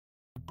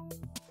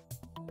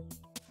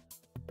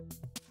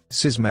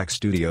Sysmac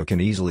Studio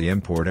can easily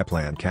import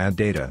EPLAN CAD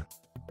data.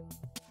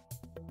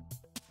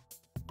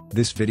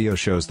 This video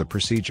shows the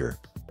procedure.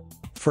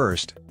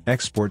 First,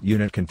 export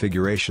unit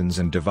configurations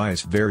and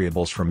device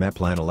variables from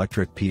EPLAN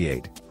Electric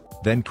P8.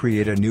 Then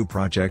create a new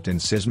project in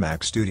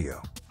Sysmac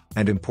Studio.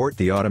 And import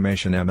the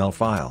automation ML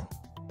file.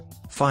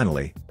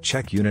 Finally,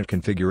 check unit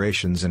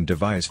configurations and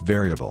device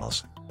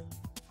variables.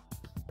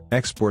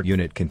 Export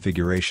unit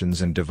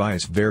configurations and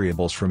device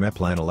variables from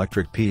EPLAN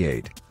Electric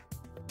P8.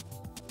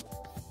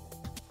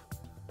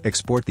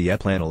 Export the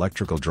EPLAN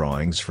electrical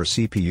drawings for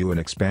CPU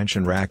and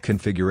expansion rack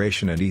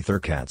configuration and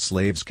EtherCAT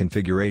slaves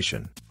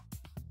configuration.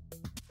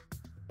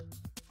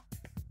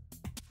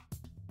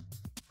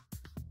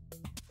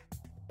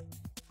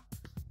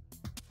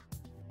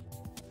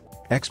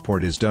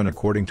 Export is done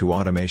according to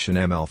Automation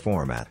ML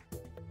format.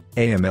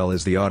 AML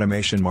is the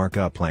automation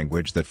markup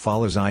language that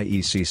follows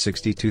IEC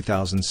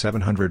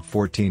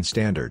 62714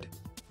 standard.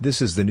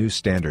 This is the new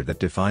standard that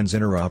defines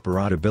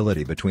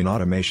interoperability between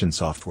automation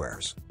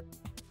softwares.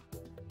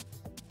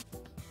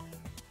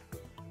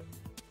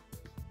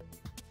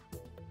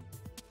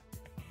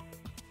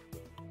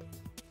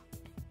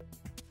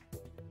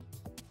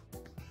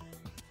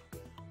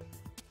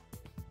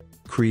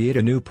 Create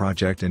a new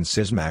project in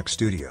Sysmac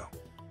Studio.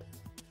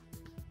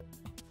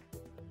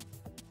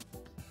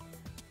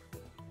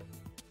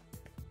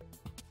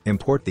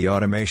 Import the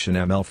automation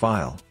ML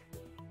file.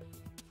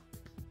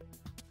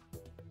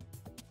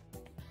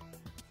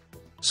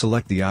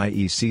 Select the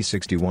IEC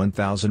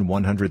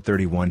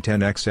 61131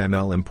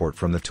 XML import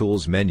from the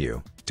Tools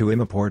menu, to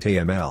import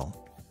AML.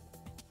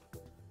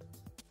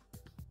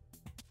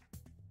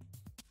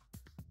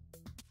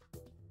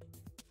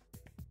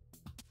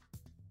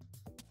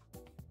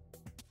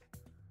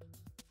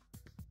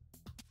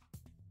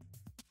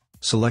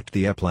 Select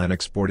the EPLAN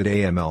exported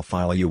AML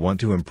file you want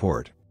to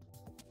import.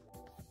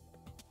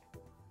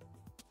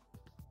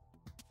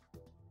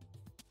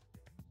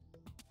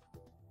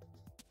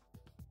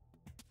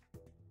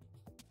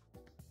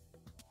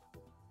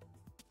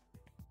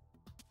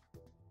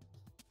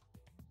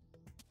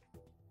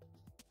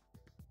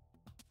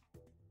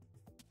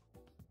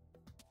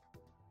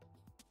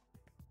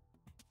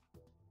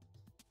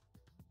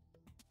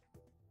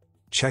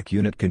 Check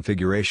unit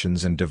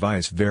configurations and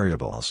device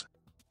variables.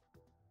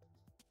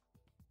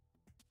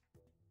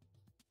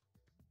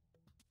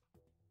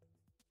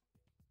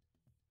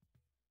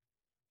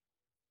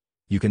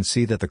 You can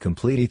see that the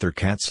complete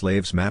EtherCAT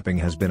slaves mapping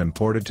has been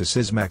imported to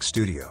Sysmac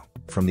Studio,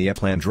 from the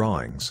EPLAN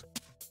drawings.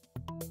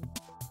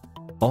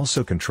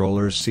 Also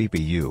controllers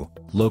CPU,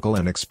 local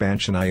and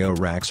expansion I/O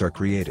racks are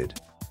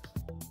created.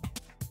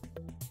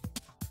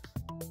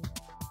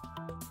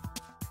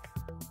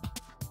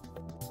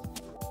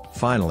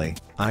 Finally,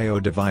 I/O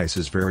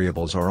devices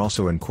variables are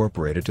also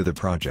incorporated to the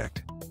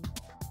project.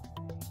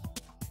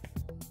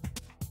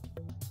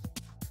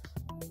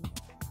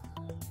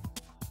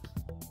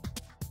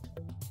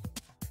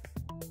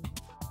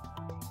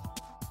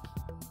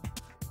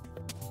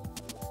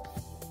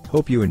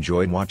 Hope you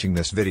enjoyed watching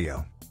this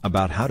video,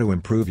 about how to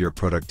improve your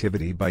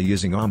productivity by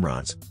using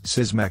OMRON's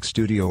Sysmac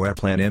Studio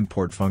EPLAN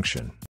import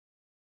function.